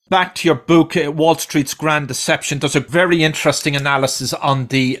back to your book, Wall Street's Grand Deception, there's a very interesting analysis on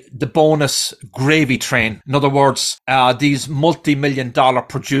the bonus gravy train. In other words, these multi-million dollar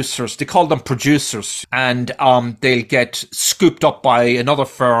producers, they call them producers, and they'll get scooped up by another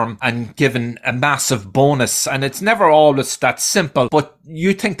firm and given a massive bonus. And it's never always that simple, but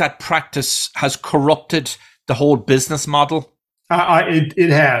you think that practice has corrupted the whole business model?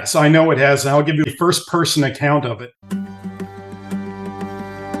 It has. I know it has. And I'll give you a first-person account of it.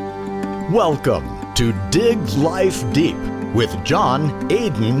 Welcome to Dig Life Deep with John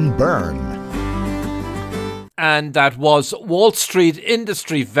Aidan Byrne. And that was Wall Street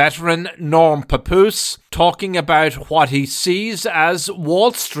industry veteran Norm Papoose talking about what he sees as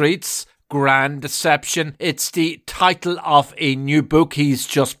Wall Street's Grand Deception. It's the title of a new book he's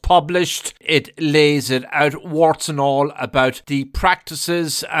just published. It lays it out, warts and all, about the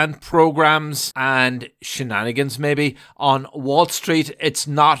practices and programs and shenanigans maybe on Wall Street. It's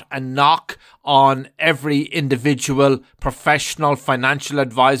not a knock on every individual professional financial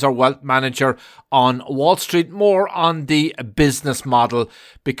advisor, wealth manager on Wall Street, more on the business model,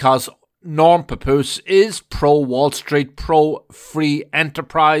 because Norm Papoose is pro-Wall Street, pro-free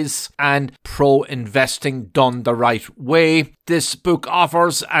enterprise, and pro-investing done the right way. This book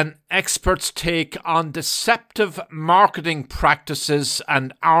offers an expert's take on deceptive marketing practices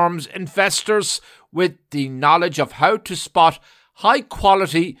and arms investors with the knowledge of how to spot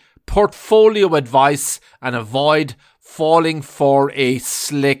high-quality portfolio advice and avoid falling for a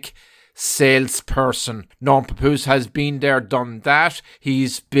slick salesperson. Norm Papoose has been there, done that.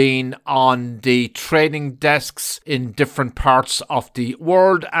 He's been on the trading desks in different parts of the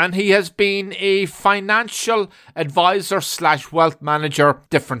world, and he has been a financial advisor / wealth manager.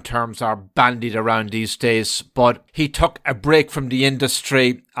 Different terms are bandied around these days, but he took a break from the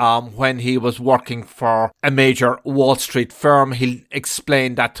industry when he was working for a major Wall Street firm. He'll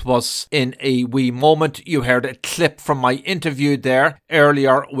explain that was in a wee moment. You heard a clip from my interview there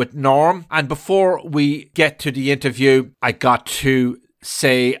earlier with Norm. And before we get to the interview, I got to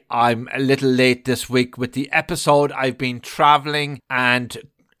say I'm a little late this week with the episode. I've been traveling and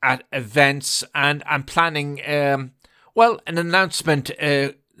at events, and I'm planning, an announcement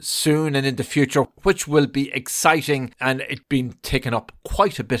soon and in the future, which will be exciting, and it's been taking up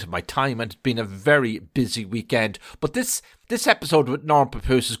quite a bit of my time, and it's been a very busy weekend. But this episode with Norm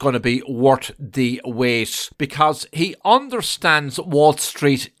Papoose is going to be worth the wait, because he understands Wall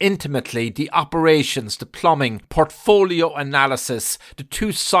Street intimately, the operations, the plumbing, portfolio analysis, the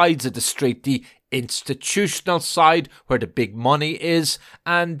two sides of the street, the institutional side where the big money is,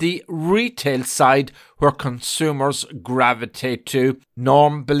 and the retail side where consumers gravitate to.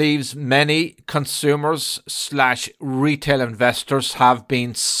 Norm believes many consumers / retail investors have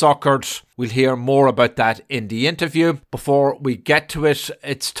been suckered. We'll hear more about that in the interview. Before we get to it,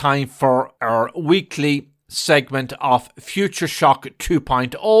 it's time for our weekly segment of Future Shock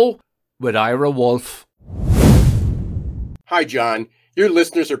 2.0 with Ira Wolfe. Hi, John. Your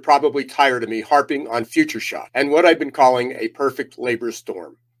listeners are probably tired of me harping on Future Shock and what I've been calling a perfect labor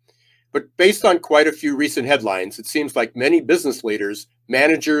storm. But based on quite a few recent headlines, it seems like many business leaders,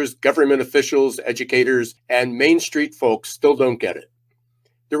 managers, government officials, educators, and Main Street folks still don't get it.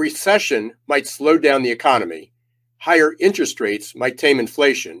 The recession might slow down the economy, higher interest rates might tame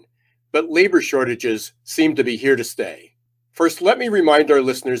inflation, but labor shortages seem to be here to stay. First, let me remind our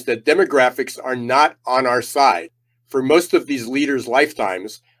listeners that demographics are not on our side. For most of these leaders'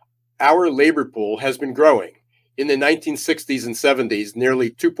 lifetimes, our labor pool has been growing. In the 1960s and 70s, nearly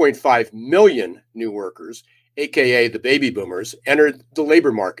 2.5 million new workers, aka the baby boomers, entered the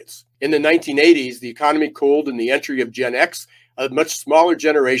labor markets. In the 1980s, the economy cooled and the entry of Gen X, a much smaller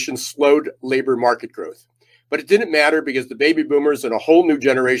generation, slowed labor market growth. But it didn't matter because the baby boomers and a whole new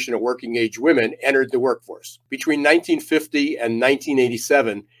generation of working age women entered the workforce. Between 1950 and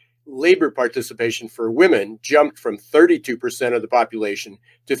 1987, labor participation for women jumped from 32% of the population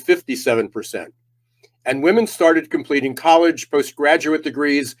to 57%. And women started completing college, postgraduate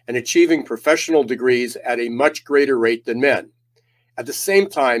degrees, and achieving professional degrees at a much greater rate than men. At the same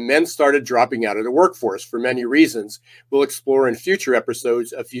time, men started dropping out of the workforce for many reasons we'll explore in future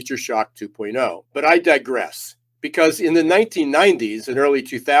episodes of Future Shock 2.0. But I digress, because in the 1990s and early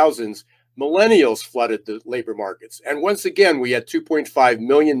 2000s, millennials flooded the labor markets, and once again, we had 2.5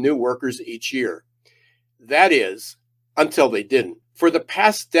 million new workers each year. That is, until they didn't. For the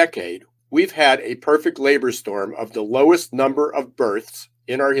past decade, we've had a perfect labor storm of the lowest number of births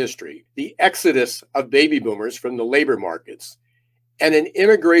in our history, the exodus of baby boomers from the labor markets, and an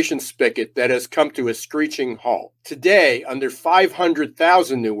immigration spigot that has come to a screeching halt. Today, under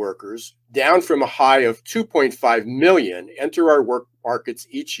 500,000 new workers, down from a high of 2.5 million, enter our work markets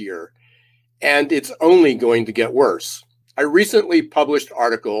each year, and it's only going to get worse. A recently published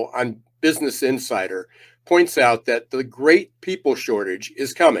article on Business Insider points out that the great people shortage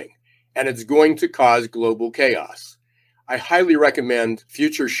is coming, and it's going to cause global chaos. I highly recommend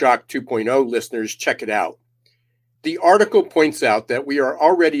Future Shock 2.0 listeners check it out. The article points out that we are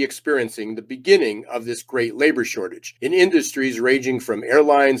already experiencing the beginning of this great labor shortage in industries ranging from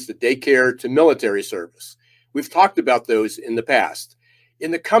airlines to daycare to military service. We've talked about those in the past.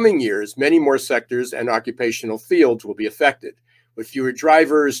 In the coming years, many more sectors and occupational fields will be affected. With fewer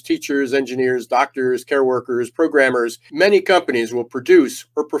drivers, teachers, engineers, doctors, care workers, programmers, many companies will produce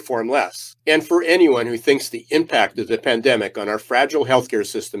or perform less. And for anyone who thinks the impact of the pandemic on our fragile healthcare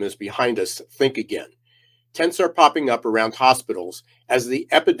system is behind us, think again. Tents are popping up around hospitals as the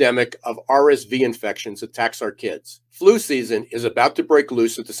epidemic of RSV infections attacks our kids. Flu season is about to break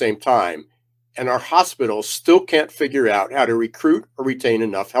loose at the same time, and our hospitals still can't figure out how to recruit or retain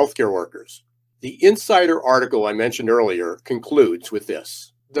enough healthcare workers. The Insider article I mentioned earlier concludes with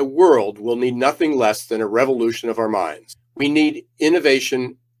this: the world will need nothing less than a revolution of our minds. We need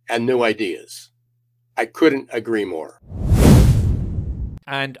innovation and new ideas. I couldn't agree more.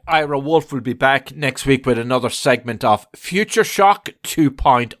 And Ira Wolfe will be back next week with another segment of Future Shock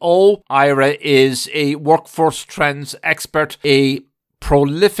 2.0. Ira is a workforce trends expert, a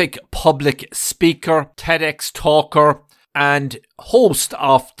prolific public speaker, TEDx talker, and host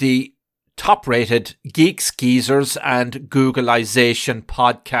of the top-rated Geeks, Geezers and Googleization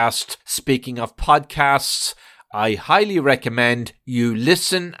podcast. Speaking of podcasts, I highly recommend you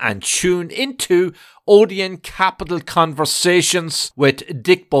listen and tune into Odeon Capital Conversations with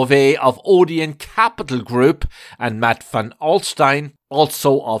Dick Bove of Odeon Capital Group and Matt Van Alstyne,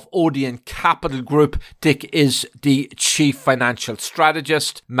 also of Odeon Capital Group. Dick is the Chief Financial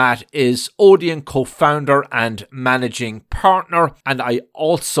Strategist. Matt is Odeon co-founder and managing partner. And I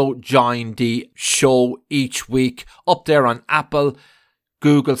also join the show each week up there on Apple,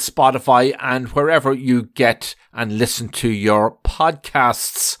 Google, Spotify, and wherever you get and listen to your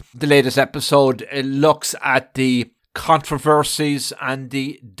podcasts. The latest episode looks at the controversies and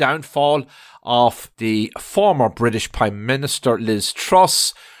the downfall of the former British Prime Minister Liz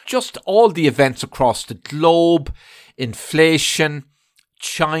Truss, just all the events across the globe, inflation,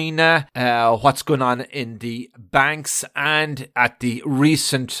 China, what's going on in the banks, and at the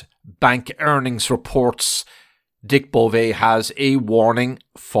recent bank earnings reports. Dick Bove has a warning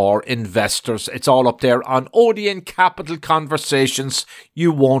for investors. It's all up there on Odeon Capital Conversations.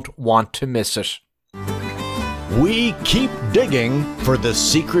 You won't want to miss it. We keep digging for the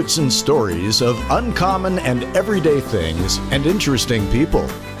secrets and stories of uncommon and everyday things and interesting people.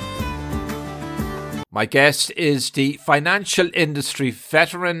 My guest is the financial industry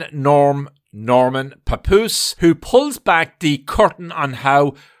veteran Norman Papoose, who pulls back the curtain on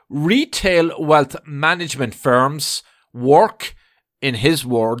how retail wealth management firms work, in his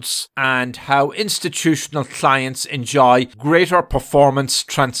words, and how institutional clients enjoy greater performance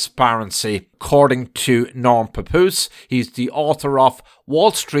transparency. According to Norm Papoose, he's the author of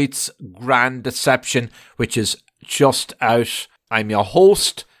Wall Street's Grand Deception, which is just out. I'm your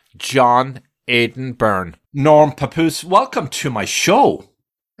host, John Aidan Byrne. Norm Papoose, welcome to my show.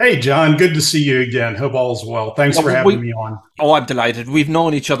 Hey, John, good to see you again. Hope all's well. Thanks for having me on. Oh, I'm delighted. We've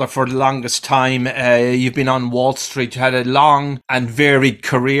known each other for the longest time. You've been on Wall Street. You had a long and varied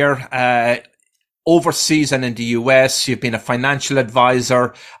career overseas and in the US. You've been a financial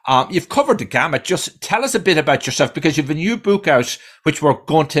advisor. You've covered the gamut. Just tell us a bit about yourself, because you've a new book out, which we're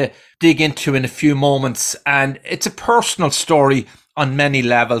going to dig into in a few moments. And it's a personal story on many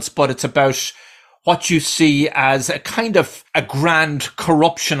levels, but it's about what you see as a kind of a grand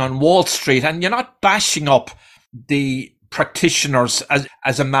corruption on Wall Street. And you're not bashing up the practitioners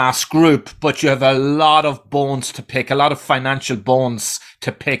as a mass group, but you have a lot of bones to pick, a lot of financial bones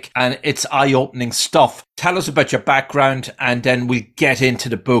to pick, and it's eye-opening stuff. Tell us about your background, and then we'll get into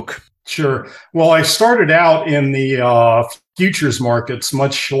the book. Sure. Well, I started out in the futures markets,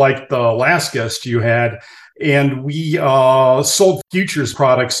 much like the last guest you had. And we sold futures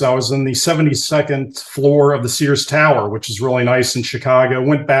products. I was in the 72nd floor of the Sears Tower, which is really nice in Chicago.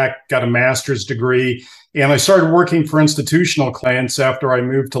 Went back, got a master's degree, and I started working for institutional clients after I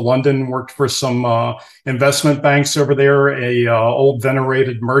moved to London. Worked for some investment banks over there, a old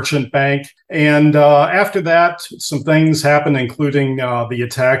venerated merchant bank. And after that, some things happened, including the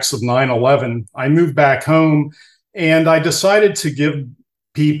attacks of 9/11. I moved back home, and I decided to give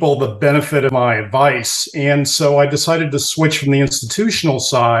people the benefit of my advice. And so I decided to switch from the institutional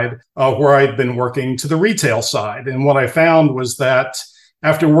side, where I'd been working, to the retail side. And what I found was that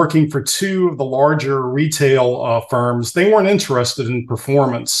after working for two of the larger retail firms, they weren't interested in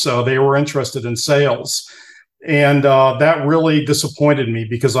performance. So they were interested in sales. And that really disappointed me,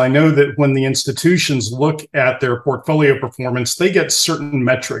 because I know that when the institutions look at their portfolio performance, they get certain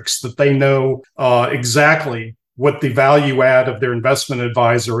metrics that they know exactly what the value add of their investment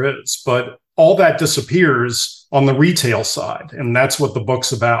advisor is. But all that disappears on the retail side. And that's what the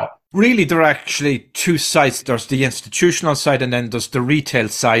book's about. Really, there are actually two sides. There's the institutional side, and then there's the retail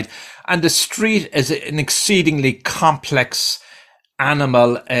side. And the street is an exceedingly complex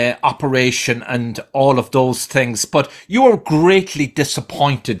animal operation and all of those things. But you were greatly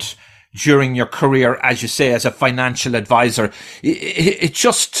disappointed during your career, as you say, as a financial advisor. It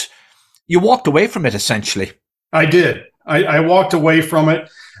just, you walked away from it, essentially. I did. I walked away from it.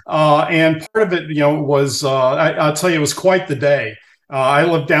 And part of it, was, I'll tell you, it was quite the day. I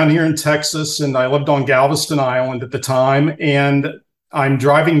lived down here in Texas, and I lived on Galveston Island at the time. And I'm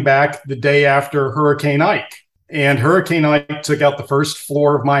driving back the day after Hurricane Ike. And Hurricane Ike took out the first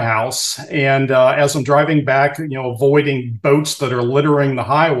floor of my house. And as I'm driving back, avoiding boats that are littering the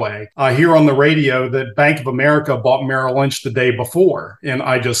highway, I hear on the radio that Bank of America bought Merrill Lynch the day before. And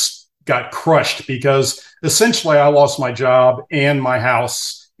I just got crushed, because essentially I lost my job and my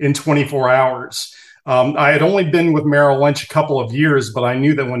house in 24 hours. I had only been with Merrill Lynch a couple of years, but I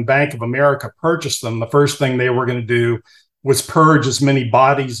knew that when Bank of America purchased them, the first thing they were going to do was purge as many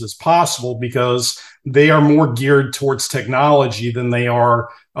bodies as possible, because they are more geared towards technology than they are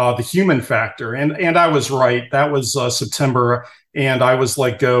the human factor. And I was right. That was September, and I was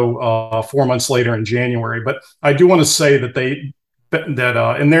let go 4 months later in January. But I do want to say that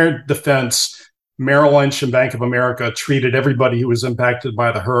in their defense, Merrill Lynch and Bank of America treated everybody who was impacted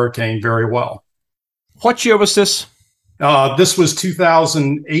by the hurricane very well. What year was this? This was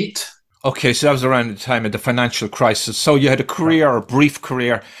 2008. Okay, so that was around the time of the financial crisis. So you had a brief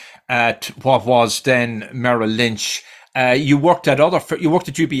career at what was then Merrill Lynch. You worked at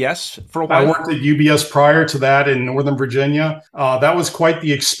UBS for a while? I worked at UBS prior to that in Northern Virginia. That was quite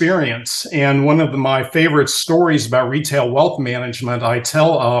the experience. And one of my favorite stories about retail wealth management I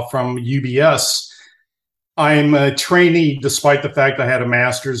tell from UBS. I'm a trainee, despite the fact I had a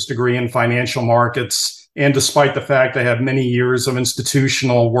master's degree in financial markets, and despite the fact I had many years of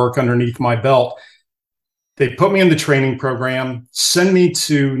institutional work underneath my belt. They put me in the training program, send me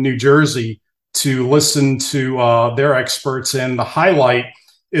to New Jersey to listen to their experts, and the highlight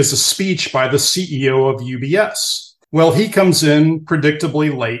is a speech by the CEO of UBS. Well, he comes in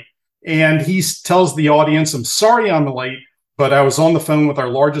predictably late, and he tells the audience, "I'm sorry I'm late, but I was on the phone with our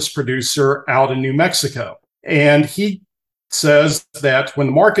largest producer out in New Mexico." And he says that when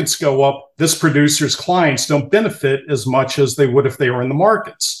the markets go up, this producer's clients don't benefit as much as they would if they were in the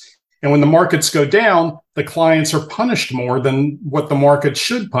markets. And when the markets go down, the clients are punished more than what the market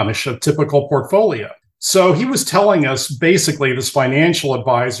should punish a typical portfolio. So he was telling us basically this financial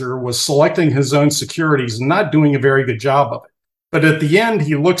advisor was selecting his own securities and not doing a very good job of it. But at the end,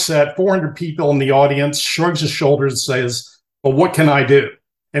 he looks at 400 people in the audience, shrugs his shoulders and says, "Well, what can I do?"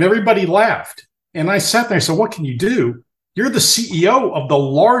 And everybody laughed. And I sat there and said, "What can you do? You're the CEO of the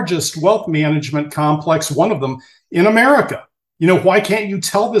largest wealth management complex, one of them in America. Why can't you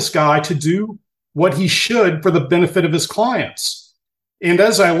tell this guy to do what he should for the benefit of his clients?" And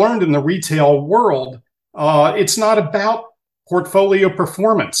as I learned in the retail world, it's not about portfolio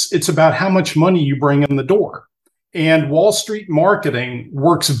performance. It's about how much money you bring in the door. And Wall Street marketing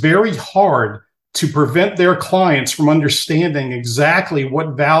works very hard to prevent their clients from understanding exactly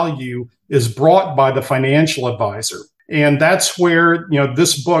what value is brought by the financial advisor. And that's where,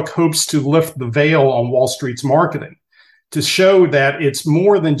 this book hopes to lift the veil on Wall Street's marketing, to show that it's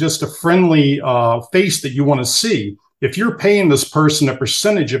more than just a friendly face that you want to see. If you're paying this person a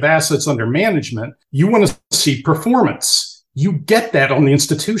percentage of assets under management, you want to see performance. You get that on the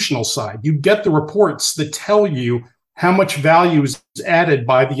institutional side. You get the reports that tell you how much value is added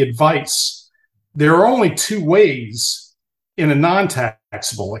by the advice. There are only two ways in a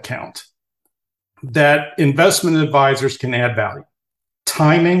non-taxable account that investment advisors can add value: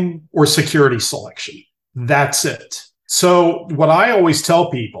 timing or security selection. That's it. So what I always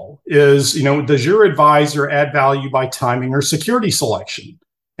tell people is, does your advisor add value by timing or security selection?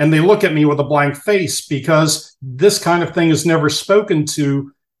 And they look at me with a blank face, because this kind of thing is never spoken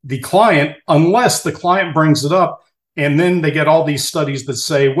to the client unless the client brings it up. And then they get all these studies that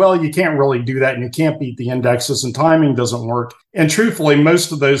say, well, you can't really do that and you can't beat the indexes and timing doesn't work. And truthfully,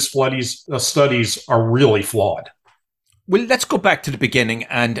 most of those studies are really flawed. Well, let's go back to the beginning,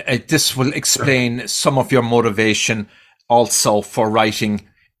 and this will explain some of your motivation also for writing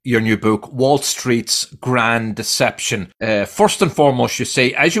your new book, Wall Street's Grand Deception. First and foremost, you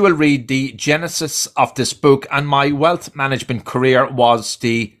say, as you will read, the genesis of this book and my wealth management career was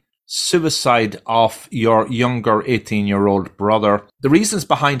the suicide of your younger 18-year-old brother. The reasons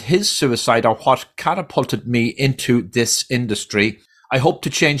behind his suicide are what catapulted me into this industry. I hope to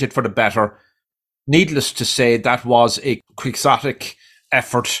change it for the better. Needless to say, that was a quixotic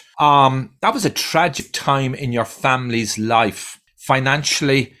effort. That was a tragic time in your family's life,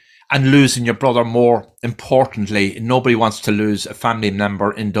 financially, and losing your brother. More importantly, nobody wants to lose a family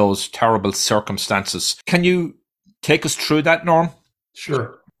member in those terrible circumstances. Can you take us through that, Norm?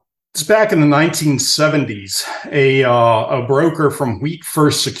 Sure. It's back in the 1970s. A broker from Wheat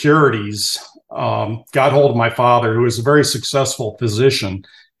First Securities got hold of my father, who was a very successful physician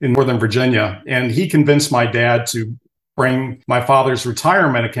in Northern Virginia, and he convinced my dad to bring my father's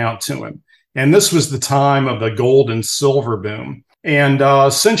retirement account to him. And this was the time of the gold and silver boom. And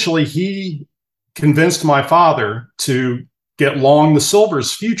essentially, he convinced my father to get long the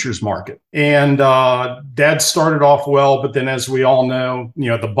silver's futures market. And Dad started off well, but then, as we all know,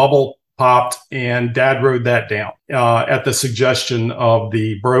 the bubble popped, and Dad rode that down at the suggestion of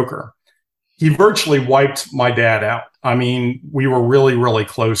the broker. He virtually wiped my dad out. I mean, we were really, really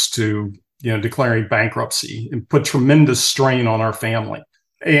close to declaring bankruptcy, and put tremendous strain on our family.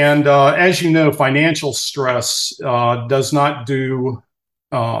 And as you know, financial stress does not do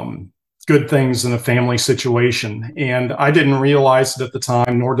good things in a family situation. And I didn't realize it at the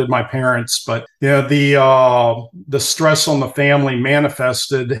time, nor did my parents. But the stress on the family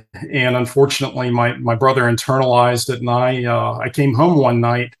manifested, and unfortunately, my brother internalized it. And I came home one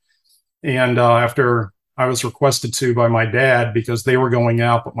night, and after I was requested to by my dad, because they were going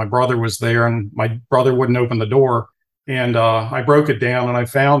out, but my brother was there, and my brother wouldn't open the door. And I broke it down, and I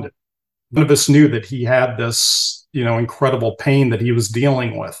found it. None of us knew that he had this, incredible pain that he was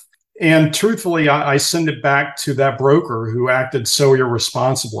dealing with. And truthfully, I send it back to that broker who acted so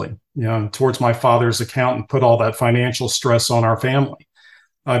irresponsibly, towards my father's account, and put all that financial stress on our family.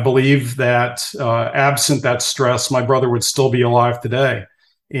 I believe that absent that stress, my brother would still be alive today.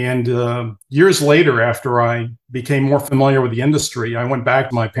 And years later, after I became more familiar with the industry, I went back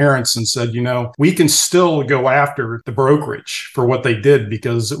to my parents and said, we can still go after the brokerage for what they did,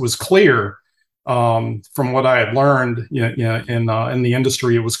 because it was clear from what I had learned in the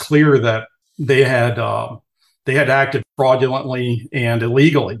industry, it was clear that they had acted fraudulently and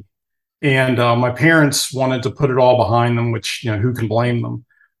illegally. And my parents wanted to put it all behind them, which, who can blame them?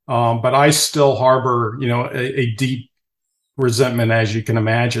 But I still harbor, a deep resentment, as you can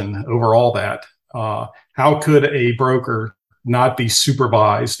imagine, over all that. How could a broker not be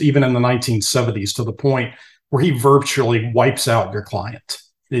supervised, even in the 1970s, to the point where he virtually wipes out your client?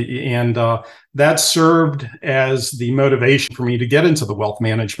 And that served as the motivation for me to get into the wealth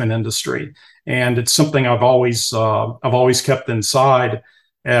management industry. And it's something I've always kept inside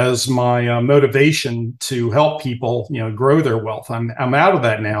as my motivation to help people, grow their wealth. I'm out of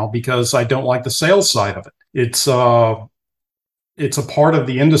that now because I don't like the sales side of it. It's a part of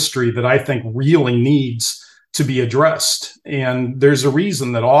the industry that I think really needs to be addressed. And there's a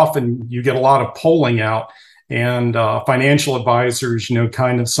reason that often you get a lot of polling out, and financial advisors,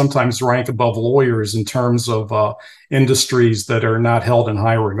 kind of sometimes rank above lawyers in terms of industries that are not held in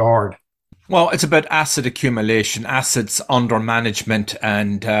high regard. Well, it's about asset accumulation, assets under management,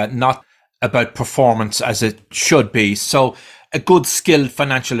 and not about performance as it should be. So a good skilled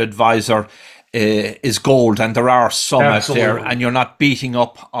financial advisor is gold, and there are some Absolutely. Out there, and you're not beating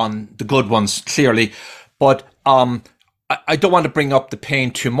up on the good ones, clearly. But I don't want to bring up the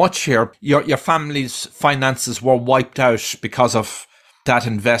pain too much here. Your family's finances were wiped out because of that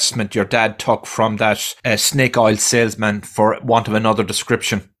investment your dad took from that snake oil salesman, for want of another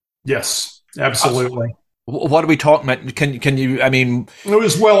description. Yes, absolutely. What are we talking about? Can you, it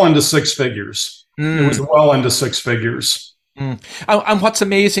was well into six figures. It was well into six figures. And what's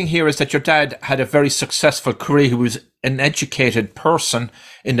amazing here is that your dad had a very successful career. He was an educated person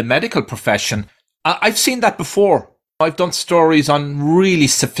in the medical profession. I've seen that before. I've done stories on really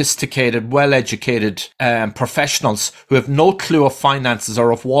sophisticated, well-educated professionals who have no clue of finances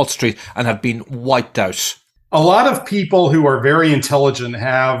or of Wall Street and have been wiped out. A lot of people who are very intelligent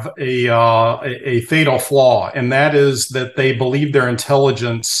have a fatal flaw, and that is that they believe their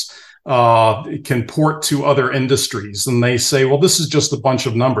intelligence can port to other industries. And they say, well, this is just a bunch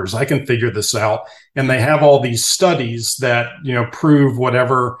of numbers. I can figure this out. And they have all these studies that, prove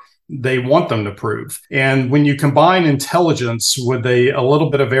whatever they want them to prove. And when you combine intelligence with a little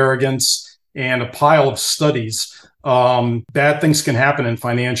bit of arrogance and a pile of studies, bad things can happen in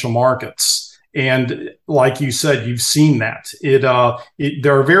financial markets. And like you said, you've seen that.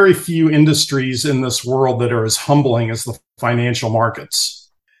 There are very few industries in this world that are as humbling as the financial markets.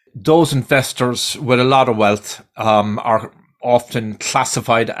 Those investors with a lot of wealth are often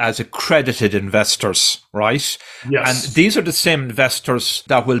classified as accredited investors, right? Yes. And these are the same investors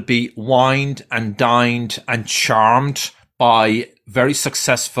that will be wined and dined and charmed by very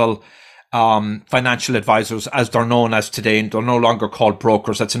successful financial advisors, as they're known as today, and they're no longer called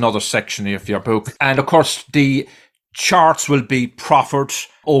brokers. That's another section of your book. And of course, the charts will be proffered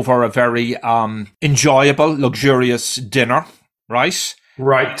over a very enjoyable, luxurious dinner, right?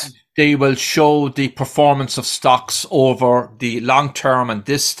 Right. They will show the performance of stocks over the long term and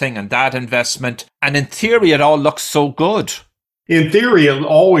this thing and that investment. And in theory, it all looks so good. In theory, it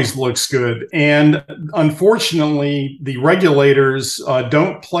always looks good. And unfortunately, the regulators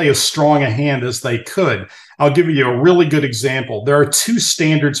don't play as strong a hand as they could. I'll give you a really good example. There are two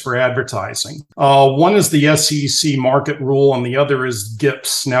standards for advertising. One is the SEC market rule, and the other is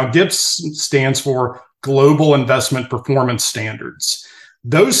GIPS. Now, GIPS stands for Global Investment Performance Standards.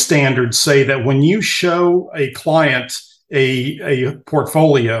 Those standards say that when you show a client a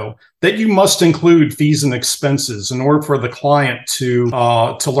portfolio, that you must include fees and expenses in order for the client to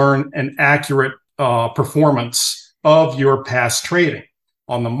learn an accurate performance of your past trading.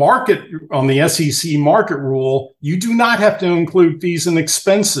 On the SEC market rule, you do not have to include fees and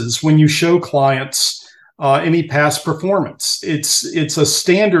expenses when you show clients any past performance. It's a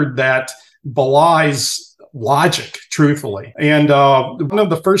standard that belies logic, truthfully. And one of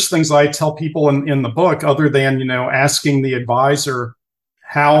the first things I tell people in the book, other than, asking the advisor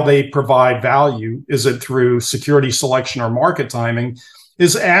how they provide value, is it through security selection or market timing,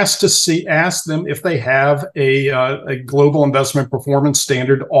 is ask them if they have a global investment performance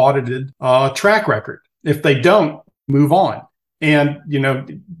standard audited track record. If they don't, move on. And,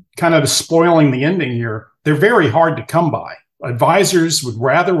 kind of spoiling the ending here, they're very hard to come by. Advisors would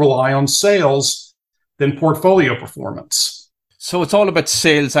rather rely on sales than portfolio performance. So it's all about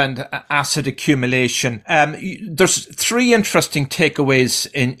sales and asset accumulation. There's three interesting takeaways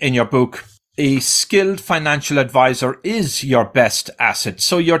in your book. A skilled financial advisor is your best asset.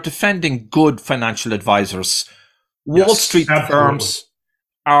 So you're defending good financial advisors. Yes, Wall Street firms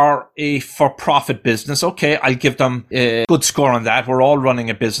are a for-profit business. Okay, I'll give them a good score on that. We're all running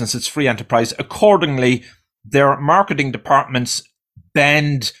a business. It's free enterprise. Accordingly, their marketing departments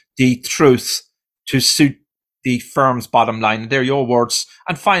bend the truth to suit the firm's bottom line. They're your words.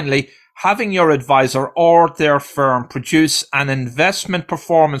 And finally, having your advisor or their firm produce an investment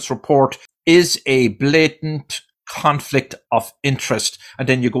performance report is a blatant conflict of interest. And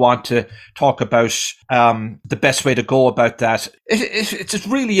then you go on to talk about the best way to go about that. It's a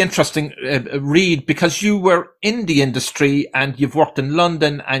really interesting read, because you were in the industry and you've worked in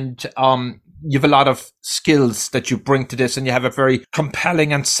London, and you have a lot of skills that you bring to this, and you have a very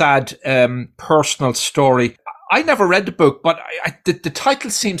compelling and sad personal story. I never read the book, but the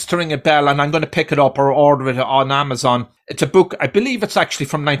title seems to ring a bell, and I'm going to pick it up or order it on Amazon. It's a book, I believe it's actually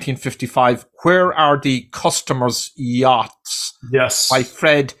from 1955, Where Are the Customers' Yachts? Yes. By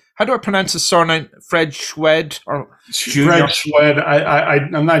Fred, how do I pronounce his surname? Fred Schwed? Or Fred Schwed.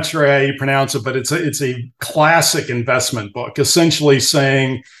 I'm not sure how you pronounce it, but it's a classic investment book, essentially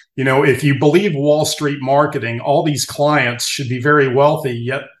saying, if you believe Wall Street marketing, all these clients should be very wealthy,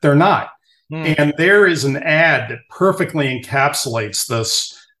 yet they're not. And there is an ad that perfectly encapsulates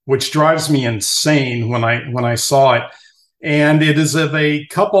this, which drives me insane when I saw it. And it is of a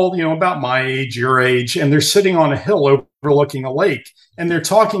couple, about my age, your age, and they're sitting on a hill overlooking a lake. And they're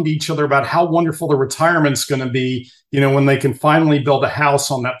talking to each other about how wonderful the retirement's going to be, when they can finally build a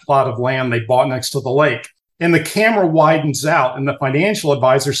house on that plot of land they bought next to the lake. And the camera widens out, and the financial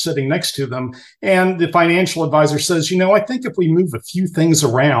advisor sitting next to them. And the financial advisor says, I think if we move a few things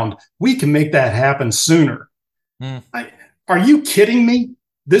around, we can make that happen sooner. Are you kidding me?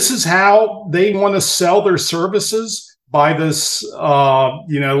 This is how they want to sell their services, by this,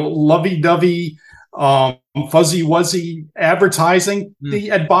 lovey-dovey, fuzzy-wuzzy advertising. The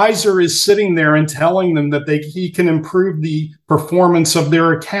advisor is sitting there and telling them that he can improve the performance of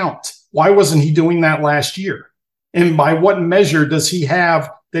their account. Why wasn't he doing that last year? And by what measure does he have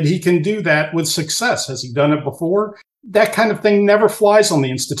that he can do that with success? Has he done it before? That kind of thing never flies on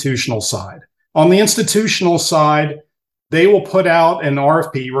the institutional side. On the institutional side, they will put out an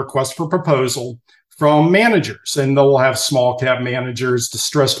RFP, request for proposal, from managers, and they'll have small cap managers,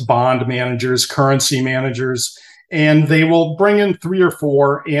 distressed bond managers, currency managers, and they will bring in 3 or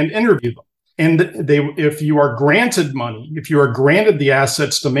 4 and interview them. And if you are granted money, if you are granted the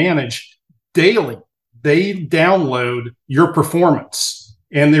assets to manage daily, they download your performance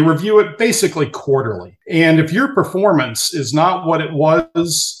and they review it basically quarterly. And if your performance is not what it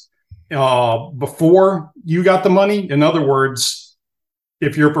was before you got the money, in other words,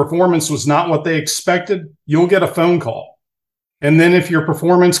 if your performance was not what they expected, you'll get a phone call. And then if your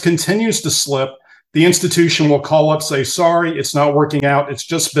performance continues to slip, the institution will call up, say, sorry, it's not working out. It's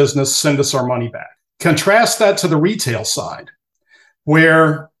just business. Send us our money back. Contrast that to the retail side,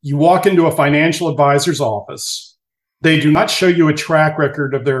 where you walk into a financial advisor's office. They do not show you a track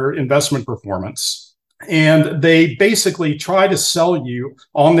record of their investment performance. And they basically try to sell you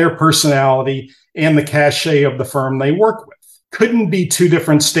on their personality and the cachet of the firm they work with. Couldn't be two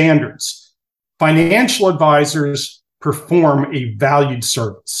different standards. Financial advisors perform a valued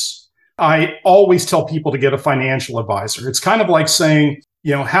service. I always tell people to get a financial advisor. It's kind of like saying,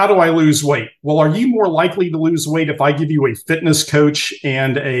 how do I lose weight? Well, are you more likely to lose weight if I give you a fitness coach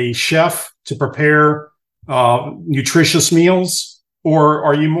and a chef to prepare nutritious meals? Or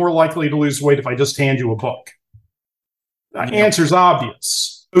are you more likely to lose weight if I just hand you a book? The answer's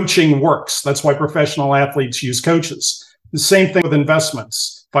obvious. Coaching works. That's why professional athletes use coaches. The same thing with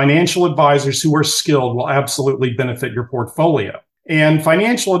investments. Financial advisors who are skilled will absolutely benefit your portfolio. And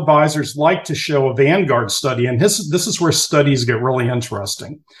financial advisors like to show a Vanguard study, and this is where studies get really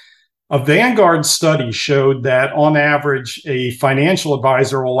interesting. A Vanguard study showed that on average, a financial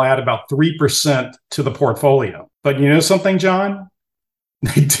advisor will add about 3% to the portfolio. But you know something, John?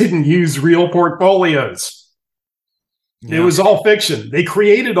 They didn't use real portfolios. Yeah. It was all fiction. They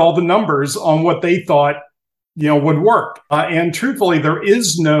created all the numbers on what they thought would work. And truthfully, there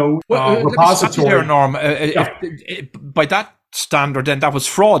is no repository. There, Norm. By that standard, then that was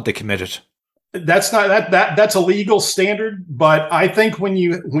fraud they committed. That's not that's a legal standard, but I think when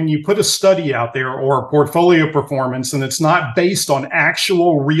you put a study out there or a portfolio performance and it's not based on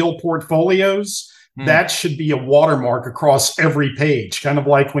actual real portfolios, that should be a watermark across every page. Kind of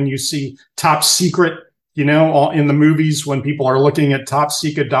like when you see top secret, in the movies when people are looking at top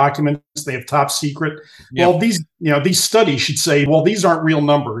secret documents, they have top secret. Yep. Well, these studies should say, well, these aren't real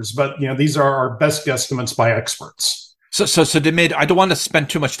numbers, but these are our best guesstimates by experts. So they made, I don't want to spend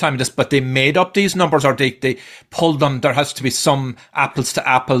too much time on this, but they made up these numbers, or they pulled them. There has to be some apples to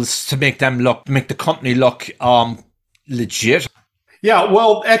apples to make the company look legit. Yeah,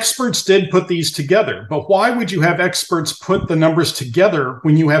 well, experts did put these together, but why would you have experts put the numbers together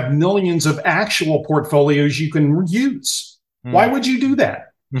when you have millions of actual portfolios you can use? Why would you do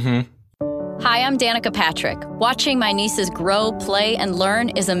that? Mm-hmm. Hi, I'm Danica Patrick. Watching my nieces grow, play, and learn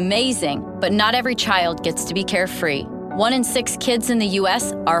is amazing, but not every child gets to be carefree. 1 in 6 kids in the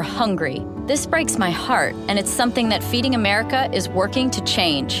U.S. are hungry. This breaks my heart, and it's something that Feeding America is working to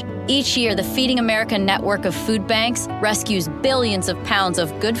change. Each year, the Feeding America network of food banks rescues billions of pounds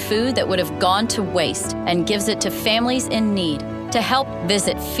of good food that would have gone to waste and gives it to families in need. To help,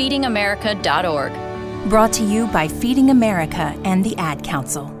 visit feedingamerica.org. Brought to you by Feeding America and the Ad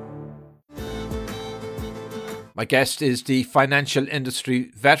Council. My guest is the financial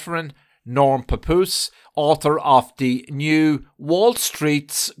industry veteran, Norm Papoose, author of the new Wall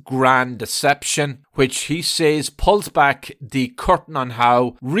Street's Grand Deception, which he says pulls back the curtain on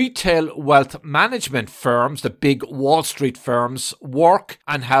how retail wealth management firms, the big Wall Street firms, work,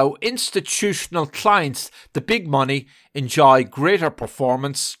 and how institutional clients, the big money, enjoy greater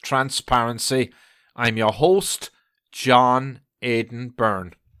performance, transparency. I'm your host, John Aidan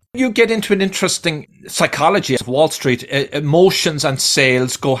Byrne. You get into an interesting psychology of Wall Street. Emotions and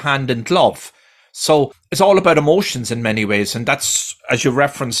sales go hand in glove. So it's all about emotions in many ways. And that's, as you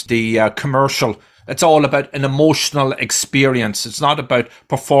referenced the commercial, it's all about an emotional experience. It's not about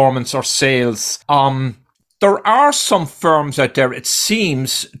performance or sales. There are some firms out there, it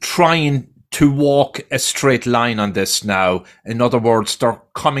seems, trying to walk a straight line on this now. In other words, they're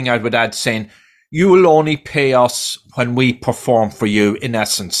coming out with ads saying, you will only pay us when we perform for you, in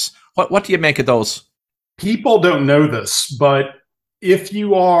essence. What do you make of those? People don't know this, but if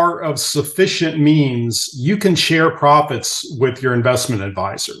you are of sufficient means, you can share profits with your investment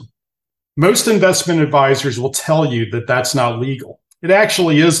advisor. Most investment advisors will tell you that that's not legal. It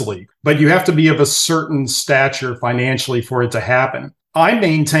actually is legal, but you have to be of a certain stature financially for it to happen. I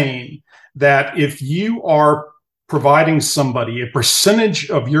maintain that if you are providing somebody a percentage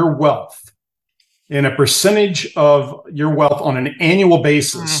of your wealth, and a percentage of your wealth on an annual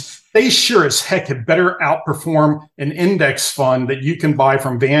basis, they sure as heck had better outperform an index fund that you can buy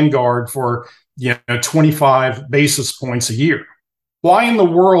from Vanguard for 25 basis points a year. Why in the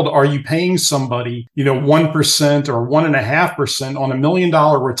world are you paying somebody 1% or 1.5% on $1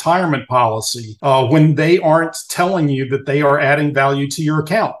 million retirement policy when they aren't telling you that they are adding value to your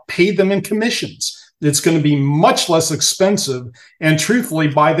account? Pay them in commissions. It's going to be much less expensive. And truthfully,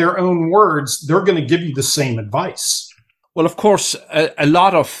 by their own words, they're going to give you the same advice. Well, of course, a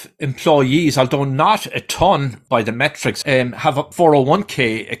lot of employees, although not a ton by the metrics, have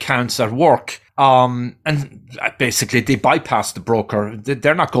 401k accounts at work. And basically, they bypass the broker.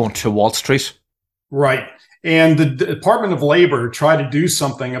 They're not going to Wall Street. Right. And the Department of Labor tried to do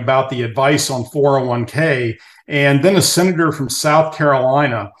something about the advice on 401k. And then a senator from South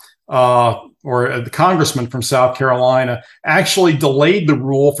Carolina, or the congressman from South Carolina, actually delayed the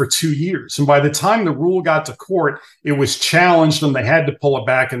rule for 2 years. And by the time the rule got to court, it was challenged and they had to pull it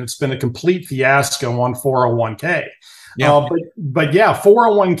back. And it's been a complete fiasco on 401k. Yeah. But yeah,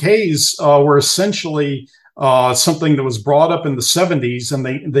 401ks were essentially something that was brought up in the 70s,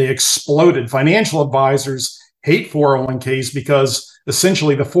 and they exploded. Financial advisors hate 401ks because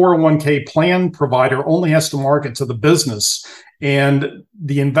essentially the 401k plan provider only has to market to the business, and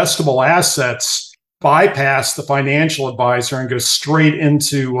the investable assets bypass the financial advisor and go straight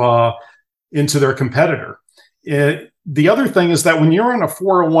into their competitor. The other thing is that when you're in a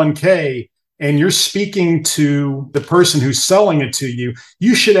 401k and you're speaking to the person who's selling it to you,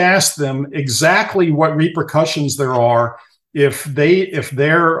 you should ask them exactly what repercussions there are if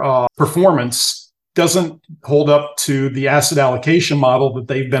their performance doesn't hold up to the asset allocation model that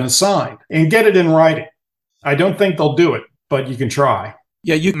they've been assigned, and get it in writing. I don't think they'll do it, but you can try.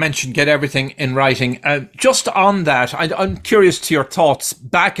 Yeah, you mentioned get everything in writing. Just on that, I'm curious to your thoughts.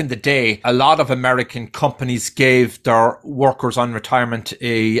 Back in the day, a lot of American companies gave their workers on retirement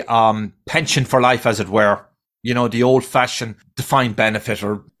a pension for life, as it were. You know, the old-fashioned defined benefit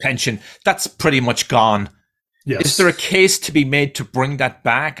or pension. That's pretty much gone. Yes. Is there a case to be made to bring that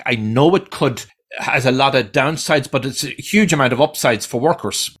back? I know it has a lot of downsides, but it's a huge amount of upsides for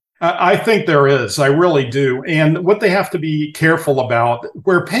workers. I think there is. I really do. And what they have to be careful about,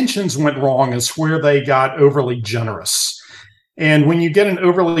 where pensions went wrong, is where they got overly generous. And when you get an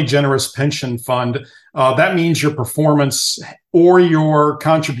overly generous pension fund, that means your performance or your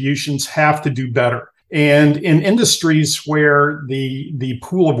contributions have to do better. And in industries where the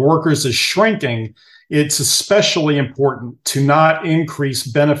pool of workers is shrinking, it's especially important to not increase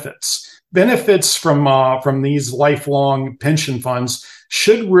benefits. Benefits from these lifelong pension funds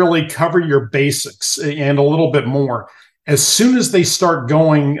should really cover your basics and a little bit more. As soon as they start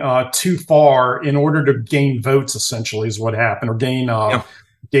going too far in order to gain votes, essentially is what happened, or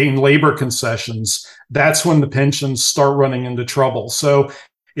gain labor concessions, that's when the pensions start running into trouble. So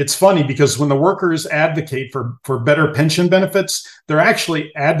it's funny because when the workers advocate for better pension benefits, they're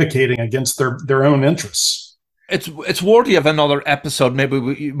actually advocating against their own interests. It's worthy of another episode.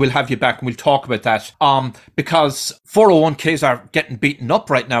 Maybe we'll have you back and we'll talk about that. Because 401ks are getting beaten up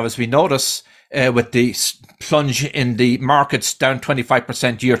right now, as we notice, with the plunge in the markets down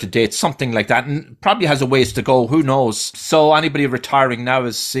 25% year to date, something like that, and probably has a ways to go. Who knows? So anybody retiring now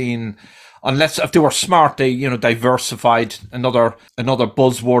is seen, unless if they were smart, they diversified, another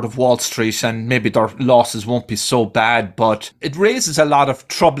buzzword of Wall Street, and maybe their losses won't be so bad. But it raises a lot of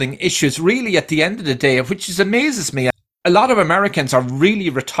troubling issues, really, at the end of the day, which amazes me. A lot of Americans are really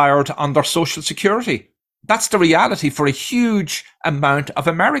retired on their Social Security. That's the reality for a huge amount of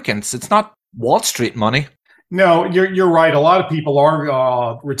Americans. It's not Wall Street money. No, you're right. A lot of people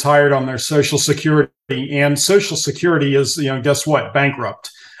are retired on their Social Security, and Social Security is, guess what? Bankrupt.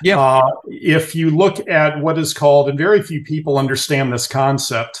 Yeah. If you look at what is called, and very few people understand this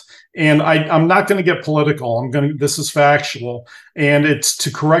concept, and I'm not going to get political. This is factual, and it's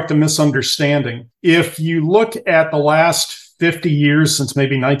to correct a misunderstanding. If you look at the last 50 years since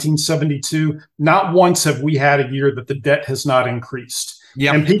maybe 1972, not once have we had a year that the debt has not increased.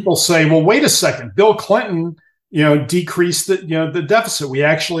 Yeah. And people say, well, wait a second, Bill Clinton, decreased the deficit. We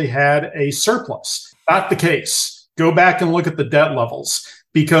actually had a surplus. Not the case. Go back and look at the debt levels.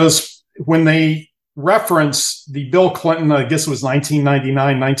 Because when they reference the Bill Clinton, I guess it was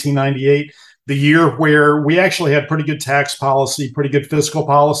 1999, 1998, the year where we actually had pretty good tax policy, pretty good fiscal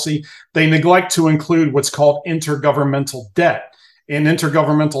policy, they neglect to include what's called intergovernmental debt. And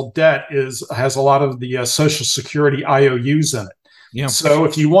intergovernmental debt has a lot of the Social Security IOUs in it. Yeah. So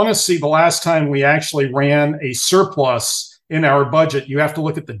if you want to see the last time we actually ran a surplus in our budget, you have to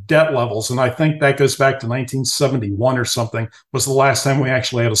look at the debt levels. And I think that goes back to 1971 or something was the last time we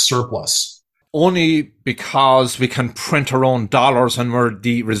actually had a surplus. Only because we can print our own dollars and we're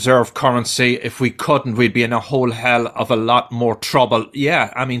the reserve currency. If we couldn't, we'd be in a whole hell of a lot more trouble.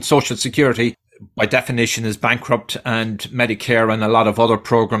 Yeah, I mean, Social Security, by definition is bankrupt, and Medicare and a lot of other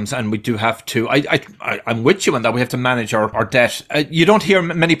programs. And we do have to, I'm with you on that. We have to manage our debt. You don't hear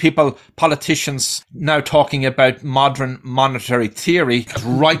many people, politicians now talking about modern monetary theory.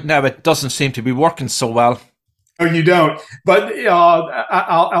 Right now, it doesn't seem to be working so well. No, you don't. But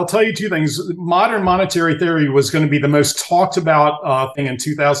I'll tell you two things. Modern monetary theory was going to be the most talked about thing in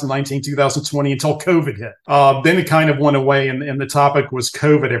 2019, 2020 until COVID hit. Then it kind of went away, and the topic was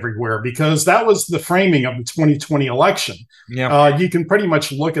COVID everywhere because that was the framing of the 2020 election. Yeah. You can pretty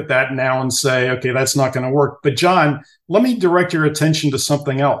much look at that now and say, okay, that's not going to work. But John, let me direct your attention to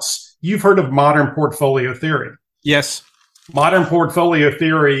something else. You've heard of modern portfolio theory. Yes. Modern portfolio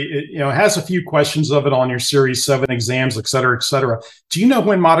theory, has a few questions of it on your Series 7 exams, et cetera, et cetera. Do you know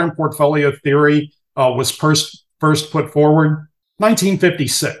when modern portfolio theory was first put forward?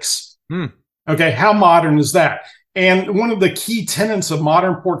 1956. Okay, how modern is that? And one of the key tenets of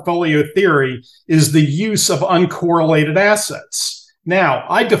modern portfolio theory is the use of uncorrelated assets. Now,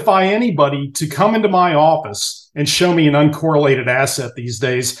 I defy anybody to come into my office and show me an uncorrelated asset these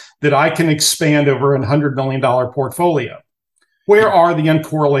days that I can expand over a $100 million portfolio. Where are the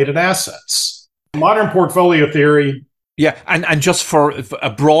uncorrelated assets? Modern portfolio theory. Yeah, and just for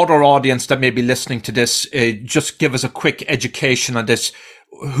a broader audience that may be listening to this, just give us a quick education on this.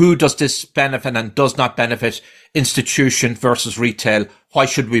 Who does this benefit and does not benefit? Institution versus retail. Why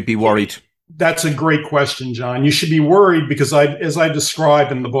should we be worried? That's a great question, John. You should be worried because as I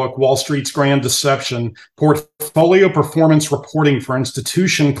described in the book, Wall Street's Grand Deception, portfolio performance reporting for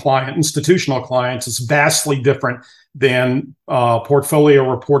institutional clients is vastly different than portfolio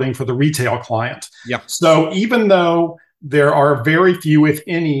reporting for the retail client. Yeah. So even though there are very few, if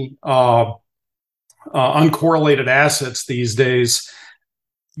any, uncorrelated assets these days,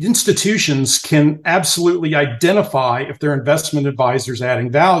 institutions can absolutely identify if their investment advisor is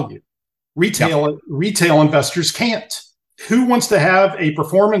adding value. Retail investors can't. Who wants to have a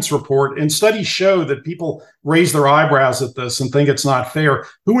performance report? And studies show that people raise their eyebrows at this and think it's not fair.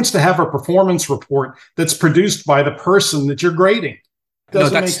 Who wants to have a performance report that's produced by the person that you're grading?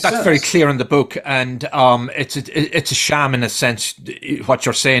 That's very clear in the book, and it's a sham in a sense, what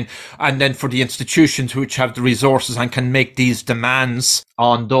you're saying. And then for the institutions which have the resources and can make these demands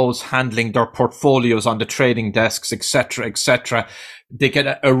on those handling their portfolios on the trading desks, etc., they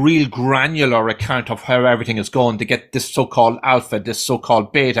get a real granular account of how everything is going. They get this so-called alpha, this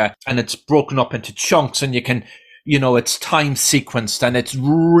so-called beta, and it's broken up into chunks, and you can, it's time sequenced, and it's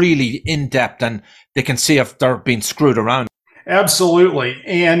really in depth, and they can see if they're being screwed around. Absolutely.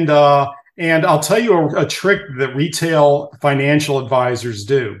 And I'll tell you a trick that retail financial advisors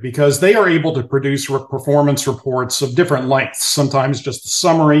do, because they are able to produce performance reports of different lengths, sometimes just the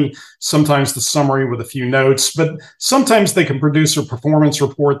summary, sometimes the summary with a few notes, but sometimes they can produce a performance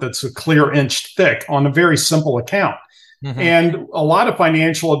report that's a clear inch thick on a very simple account. Mm-hmm. And a lot of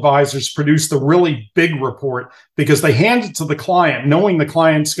financial advisors produce the really big report because they hand it to the client, knowing the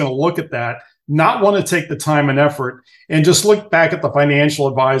client's going to look at that, not want to take the time and effort, and just look back at the financial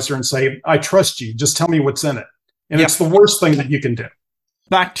advisor and say, I trust you, just tell me what's in it. And It's the worst thing that you can do.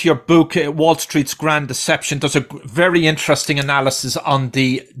 Back to your book, Wall Street's Grand Deception, there's a very interesting analysis on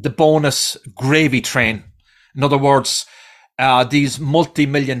the bonus gravy train. In other words, these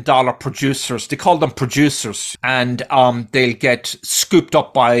multi-million-dollar producers, they call them producers, and they'll get scooped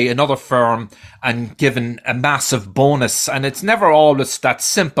up by another firm and given a massive bonus. And it's never always that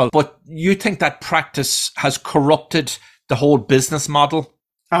simple, but you think that practice has corrupted the whole business model?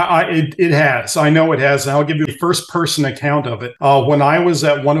 It has. I know it has. And I'll give you the first person account of it. When I was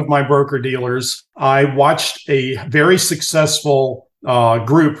at one of my broker dealers, I watched a very successful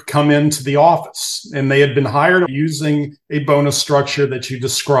group come into the office, and they had been hired using a bonus structure that you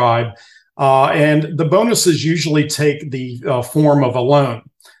described. And the bonuses usually take the form of a loan.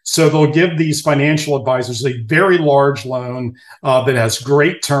 So they'll give these financial advisors a very large loan that has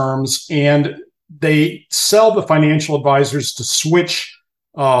great terms, and they sell the financial advisors to switch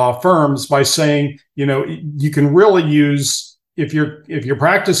firms by saying, you can really use, if your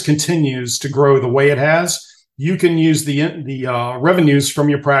practice continues to grow the way it has, you can use the revenues from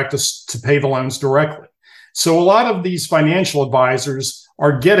your practice to pay the loans directly. So a lot of these financial advisors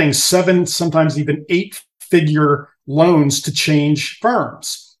are getting 7, sometimes even 8-figure loans to change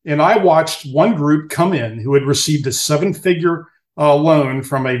firms. And I watched one group come in who had received a 7-figure loan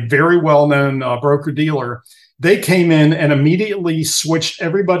from a very well-known broker dealer. They came in and immediately switched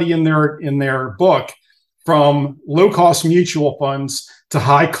everybody in their book from low-cost mutual funds to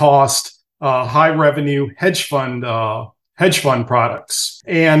high-cost, high-revenue hedge fund products.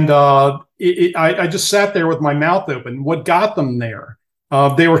 And I just sat there with my mouth open. What got them there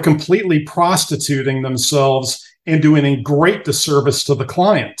They were completely prostituting themselves and doing a great disservice to the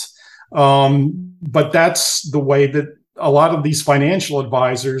client. But that's the way that a lot of these financial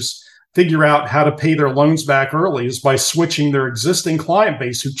advisors figure out how to pay their loans back early, is by switching their existing client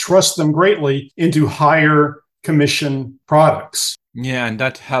base who trust them greatly into higher commission products. Yeah, and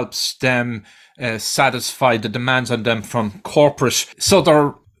that helps them satisfy the demands on them from corporate. So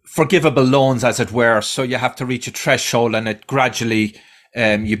they're forgivable loans, as it were. So you have to reach a threshold and it gradually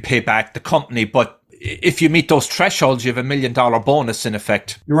you pay back the company. But if you meet those thresholds, you have $1 million bonus in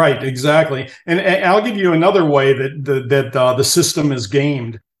effect. Right, exactly. And I'll give you another way that the system is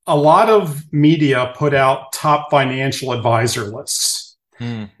gamed. A lot of media put out top financial advisor lists.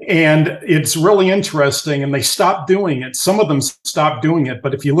 And it's really interesting, and they stopped doing it. Some of them stopped doing it.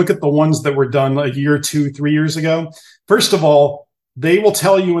 But if you look at the ones that were done a year, 2, 3 years ago, first of all, they will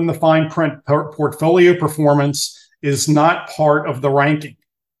tell you in the fine print portfolio performance is not part of the ranking.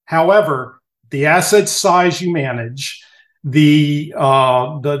 However, the asset size you manage, the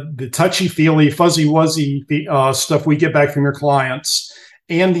touchy-feely, fuzzy-wuzzy stuff we get back from your clients,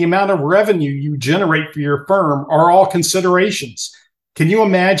 and the amount of revenue you generate for your firm are all considerations. Can you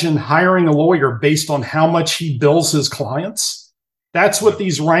imagine hiring a lawyer based on how much he bills his clients? That's what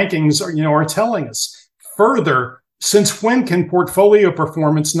these rankings are telling us. Further, since when can portfolio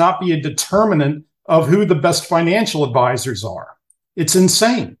performance not be a determinant of who the best financial advisors are? It's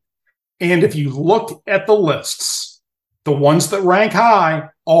insane. And if you look at the lists, the ones that rank high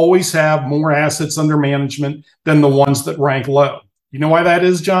always have more assets under management than the ones that rank low. You know why that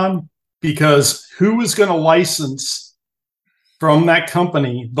is, John? Because who is going to license from that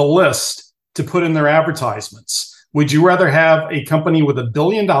company the list to put in their advertisements? Would you rather have a company with $1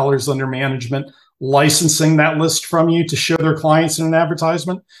 billion under management licensing that list from you to show their clients in an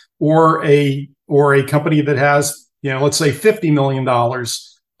advertisement, or a company that has, let's say $50 million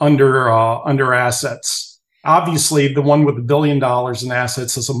under assets? Obviously, the one with $1 billion in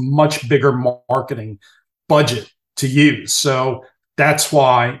assets has a much bigger marketing budget to use. So that's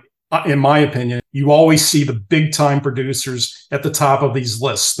why, in my opinion, you always see the big time producers at the top of these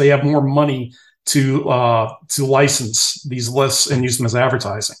lists. They have more money to license these lists and use them as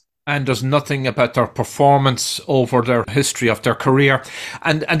advertising. And there's nothing about their performance over their history of their career.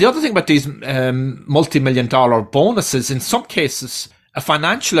 And the other thing about these multi-million-dollar bonuses, in some cases, a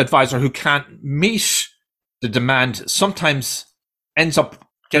financial advisor who can't meet the demand sometimes ends up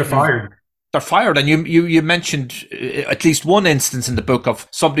getting fired. They're fired. And you mentioned at least one instance in the book of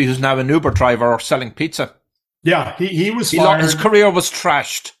somebody who's now an Uber driver or selling pizza. Yeah, he was fired. His career was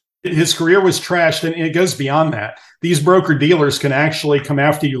trashed. His career was trashed, and it goes beyond that. These broker dealers can actually come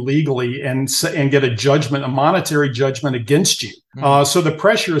after you legally and get a judgment, a monetary judgment against you. So the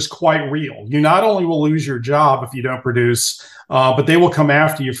pressure is quite real. You not only will lose your job if you don't produce, but they will come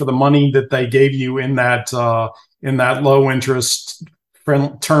after you for the money that they gave you in that low interest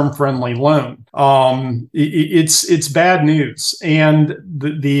term friendly loan. It's bad news, and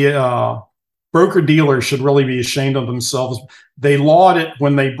the broker dealers should really be ashamed of themselves. They laud it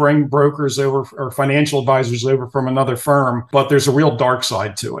when they bring brokers over or financial advisors over from another firm, but there's a real dark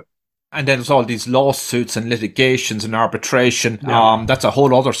side to it. And then there's all these lawsuits and litigations and arbitration. Yeah. That's a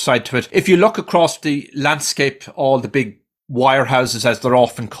whole other side to it. If you look across the landscape, all the big wirehouses, as they're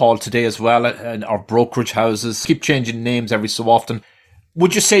often called today as well, or brokerage houses, keep changing names every so often.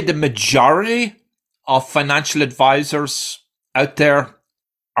 Would you say the majority of financial advisors out there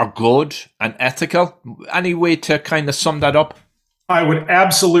are good and ethical? Any way to kind of sum that up? I would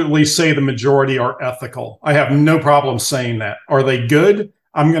absolutely say the majority are ethical. I have no problem saying that. Are they good?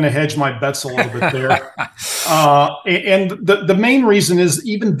 I'm going to hedge my bets a little bit there. And the main reason is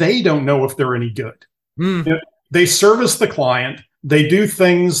even they don't know if they're any good. They service the client. They do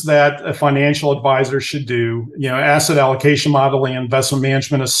things that a financial advisor should do, asset allocation modeling, investment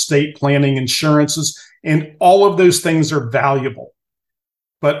management, estate planning, insurances, and all of those things are valuable.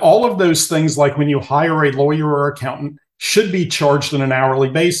 But all of those things, like when you hire a lawyer or accountant, should be charged on an hourly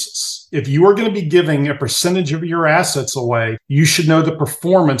basis. If you are going to be giving a percentage of your assets away, you should know the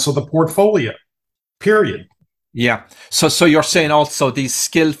performance of the portfolio, period. Yeah. So you're saying also these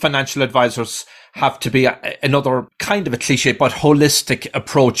skilled financial advisors have to be another kind of a cliche, but holistic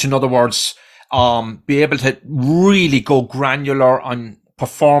approach. In other words, be able to really go granular on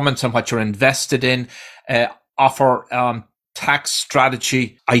performance and what you're invested in, offer tax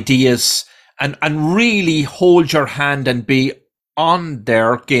strategy ideas, and really hold your hand and be on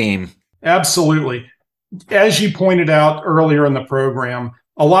their game. Absolutely. As you pointed out earlier in the program,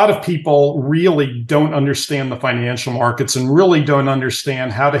 a lot of people really don't understand the financial markets and really don't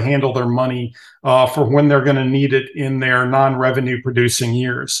understand how to handle their money for when they're going to need it in their non-revenue producing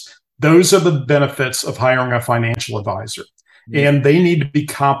years. Those are the benefits of hiring a financial advisor, and they need to be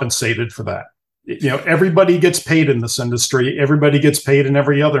compensated for that. Everybody gets paid in this industry. Everybody gets paid in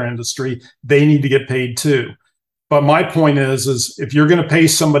every other industry. They need to get paid too. But my point is if you're going to pay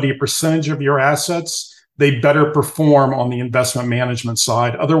somebody a percentage of your assets, they better perform on the investment management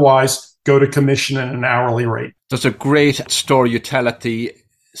side. Otherwise, go to commission at an hourly rate. There's a great story you tell at the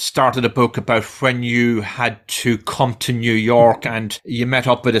start of the book about when you had to come to New York and you met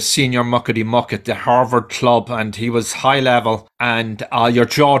up with a senior muckety muck at the Harvard Club, and he was high level, and your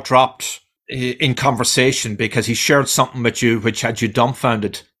jaw dropped in conversation because he shared something with you which had you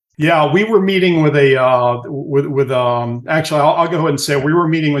dumbfounded. Yeah, we were meeting with actually, I'll go ahead and say we were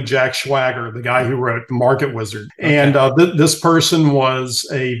meeting with Jack Schwager, the guy who wrote The Market Wizard. Okay. And this person was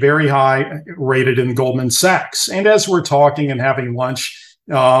a very high rated in Goldman Sachs. And as we're talking and having lunch,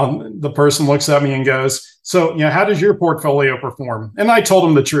 the person looks at me and goes, so, how does your portfolio perform? And I told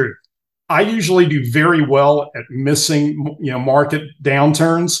him the truth. I usually do very well at missing, market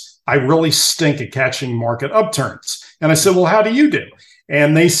downturns. I really stink at catching market upturns. And I said, well, how do you do?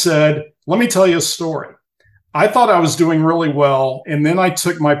 And they said, let me tell you a story. I thought I was doing really well. And then I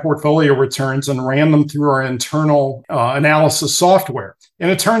took my portfolio returns and ran them through our internal analysis software. And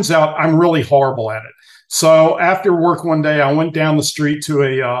it turns out I'm really horrible at it. So after work one day, I went down the street to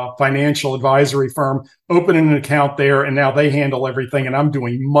a financial advisory firm, opened an account there, and now they handle everything. And I'm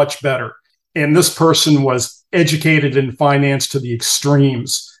doing much better. And this person was educated in finance to the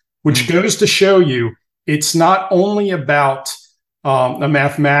extremes, which goes to show you it's not only about a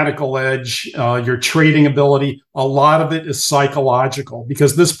mathematical edge, your trading ability. A lot of it is psychological,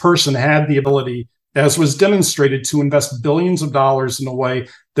 because this person had the ability, as was demonstrated, to invest billions of dollars in a way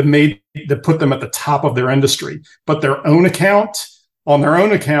that put them at the top of their industry. But on their own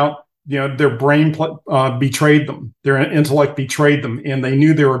account, their brain betrayed them, their intellect betrayed them, and they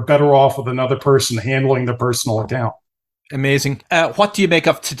knew they were better off with another person handling their personal account. Amazing. What do you make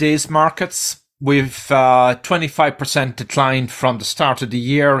of today's markets? We've 25% decline from the start of the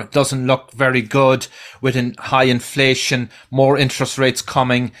year. It doesn't look very good with high inflation, more interest rates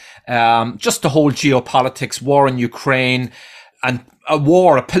coming, just the whole geopolitics, war in Ukraine, and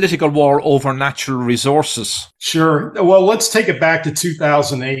a political war over natural resources. Sure. Well, let's take it back to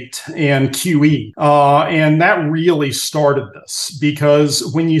 2008 and QE. And that really started this,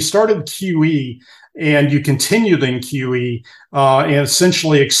 because when you started QE, and you continued in QE and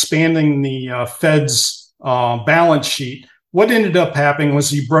essentially expanding the Fed's balance sheet, what ended up happening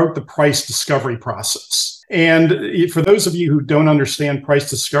was you broke the price discovery process. And for those of you who don't understand price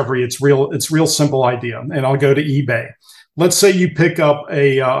discovery, it's real simple idea. And I'll go to eBay. Let's say you pick up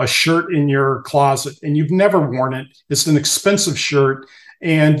a shirt in your closet and you've never worn it. It's an expensive shirt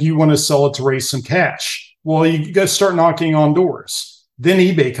and you want to sell it to raise some cash. Well, you got to start knocking on doors. Then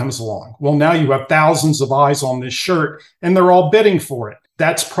eBay comes along. Well, now you have thousands of eyes on this shirt and they're all bidding for it.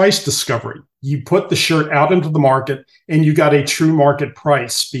 That's price discovery. You put the shirt out into the market and you got a true market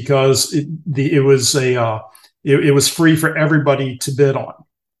price, because it was free for everybody to bid on.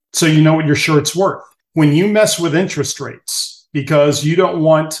 So you know what your shirt's worth. When you mess with interest rates, because you don't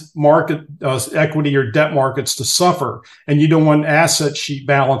want market equity or debt markets to suffer, and you don't want asset sheet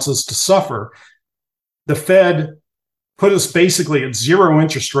balances to suffer, the Fed put us basically at zero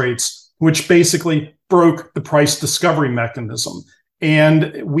interest rates, which basically broke the price discovery mechanism.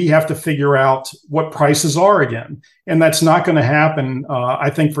 And we have to figure out what prices are again. And that's not going to happen,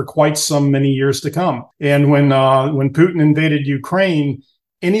 I think, for quite many years to come. And when Putin invaded Ukraine,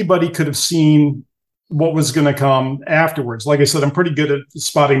 anybody could have seen what was going to come afterwards. Like I said, I'm pretty good at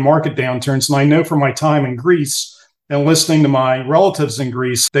spotting market downturns. And I know from my time in Greece and listening to my relatives in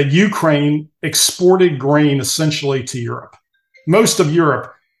Greece that Ukraine exported grain essentially to Europe. Most of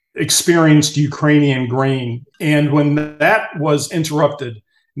Europe experienced Ukrainian grain. And when that was interrupted,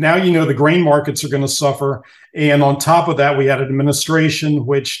 now the grain markets are going to suffer. And on top of that, we had an administration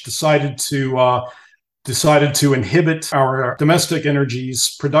which decided to inhibit our domestic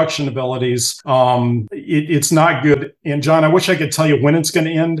energy's production abilities. It's not good. And John, I wish I could tell you when it's going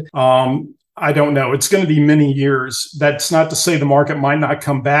to end. I don't know. It's going to be many years. That's not to say the market might not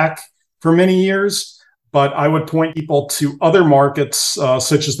come back for many years, but I would point people to other markets,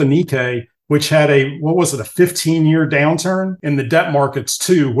 such as the Nikkei, which had a 15-year downturn, in the debt markets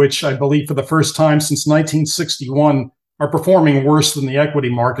too, which I believe for the first time since 1961 are performing worse than the equity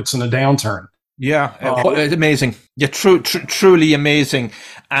markets in a downturn. Yeah, amazing. Yeah, truly amazing.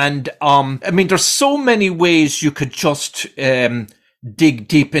 And there's so many ways you could just dig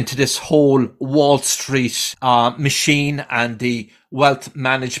deep into this whole Wall Street machine and the wealth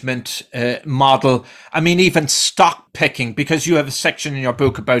management model. I mean, even stock picking, because you have a section in your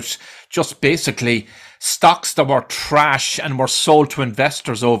book about just basically stocks that were trash and were sold to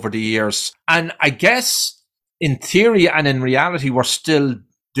investors over the years. And I guess in theory and in reality, we're still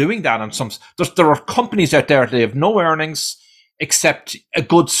doing that on some. There are companies out there that have no earnings except a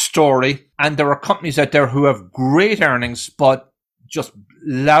good story, and there are companies out there who have great earnings but just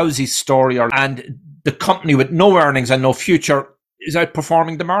lousy story, and the company with no earnings and no future is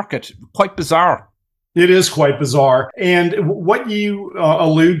outperforming the market. Quite bizarre. It is quite bizarre. And what you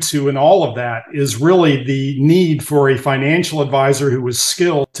allude to in all of that is really the need for a financial advisor who is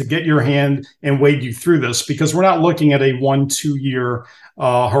skilled to get your hand and wade you through this, because we're not looking at a 1-2 year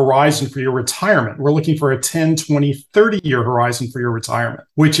horizon for your retirement. We're looking for a 10, 20, 30-year horizon for your retirement,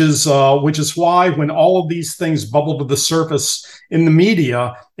 which is why when all of these things bubble to the surface in the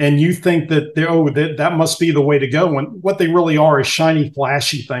media and you think that that must be the way to go, when what they really are is shiny,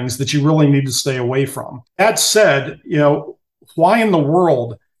 flashy things that you really need to stay away from. That said, why in the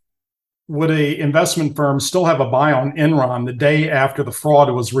world would a investment firm still have a buy on Enron the day after the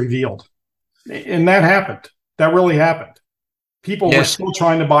fraud was revealed? And that happened. That really happened. People were still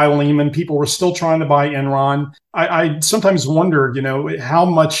trying to buy Lehman. People were still trying to buy Enron. I sometimes wonder,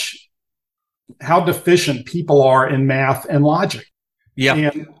 how deficient people are in math and logic. Yeah.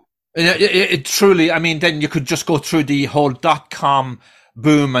 And it truly, I mean, then you could just go through the whole .com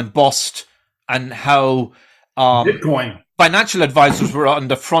boom and bust and how Bitcoin. Financial advisors were on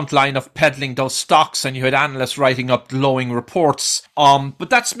the front line of peddling those stocks, and you had analysts writing up glowing reports. But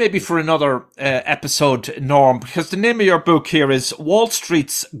that's maybe for another episode, Norm, because the name of your book here is Wall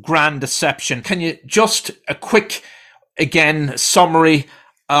Street's Grand Deception. Can you just a quick, again, summary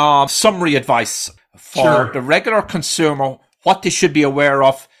advice for the regular consumer, what they should be aware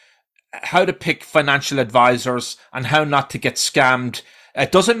of, how to pick financial advisors, and how not to get scammed?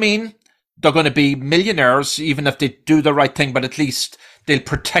 It doesn't mean they're going to be millionaires, even if they do the right thing, but at least they'll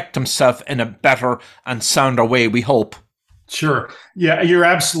protect themselves in a better and sounder way, we hope. Sure. Yeah, you're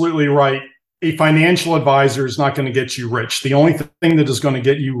absolutely right. A financial advisor is not going to get you rich. The only thing that is going to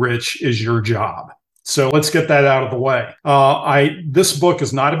get you rich is your job. So let's get that out of the way. This book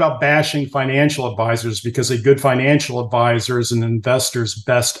is not about bashing financial advisors, because a good financial advisor is an investor's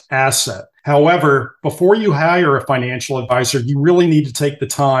best asset. However, before you hire a financial advisor, you really need to take the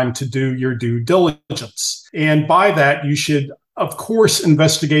time to do your due diligence. And by that, you should, of course,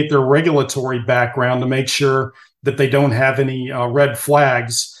 investigate their regulatory background to make sure that they don't have any red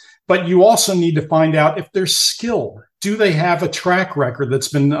flags. But you also need to find out if they're skilled. Do they have a track record that's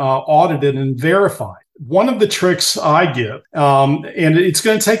been audited and verified? One of the tricks I give, and it's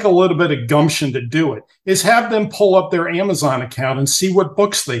going to take a little bit of gumption to do it, is have them pull up their Amazon account and see what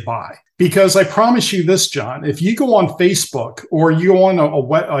books they buy. Because I promise you this, John, if you go on Facebook or you go on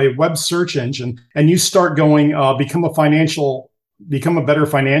a web search engine and you start going, become a better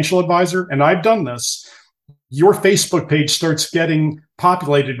financial advisor, and I've done this, your Facebook page starts getting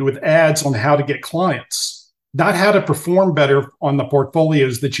populated with ads on how to get clients, not how to perform better on the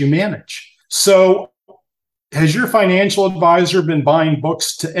portfolios that you manage. So has your financial advisor been buying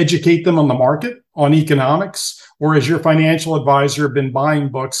books to educate them on the market, on economics, or has your financial advisor been buying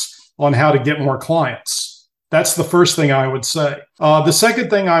books on how to get more clients? That's the first thing I would say. The second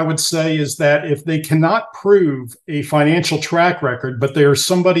thing I would say is that if they cannot prove a financial track record, but there's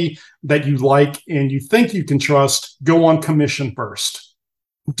somebody that you like and you think you can trust, go on commission first.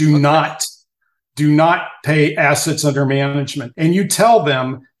 Do not pay assets under management. And you tell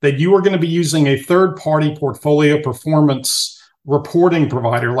them that you are going to be using a third-party portfolio performance reporting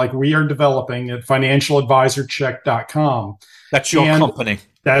provider like we are developing at financialadvisorcheck.com. That's your company.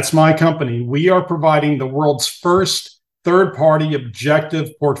 That's my company. We are providing the world's first third-party objective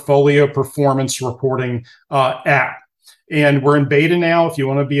portfolio performance reporting app. And we're in beta now. If you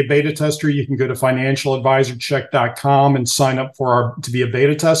want to be a beta tester, you can go to financialadvisorcheck.com and sign up to be a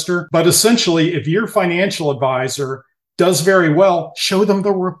beta tester. But essentially, if your financial advisor does very well, show them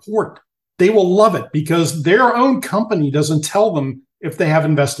the report. They will love it because their own company doesn't tell them if they have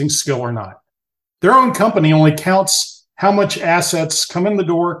investing skill or not. Their own company only counts how much assets come in the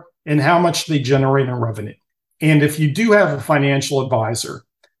door and how much they generate in revenue. And if you do have a financial advisor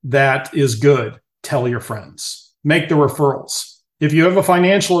that is good, tell your friends. Make the referrals. If you have a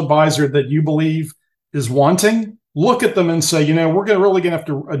financial advisor that you believe is wanting, look at them and say, we're really going to have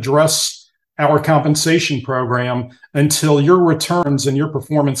to address our compensation program until your returns and your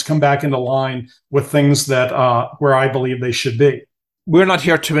performance come back into line with things that where I believe they should be. We're not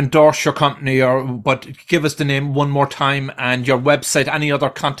here to endorse your company, but give us the name one more time and your website, any other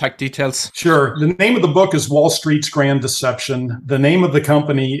contact details. Sure. The name of the book is Wall Street's Grand Deception. The name of the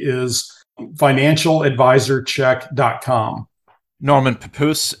company is financialadvisorcheck.com. Norman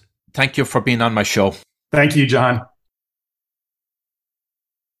Papoose, thank you for being on my show. Thank you, John.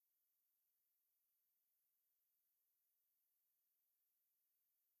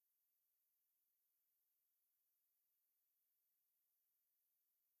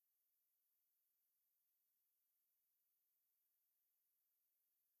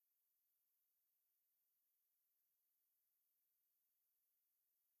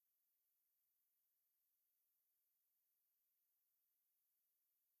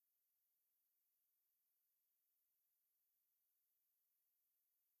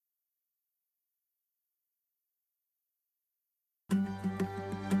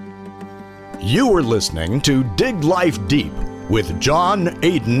 You were listening to Dig Life Deep with John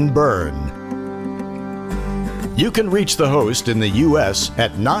Aidan Byrne. You can reach the host in the U.S.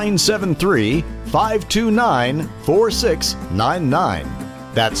 at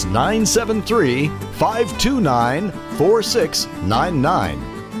 973-529-4699. That's 973-529-4699.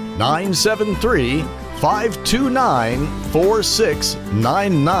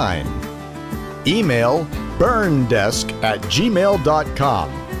 973-529-4699. Email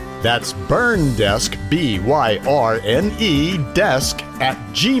byrnedesk@gmail.com. That's byrnedesk, B-Y-R-N-E,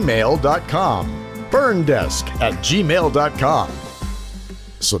 desk@gmail.com. byrnedesk@gmail.com.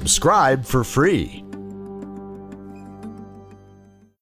 Subscribe for free.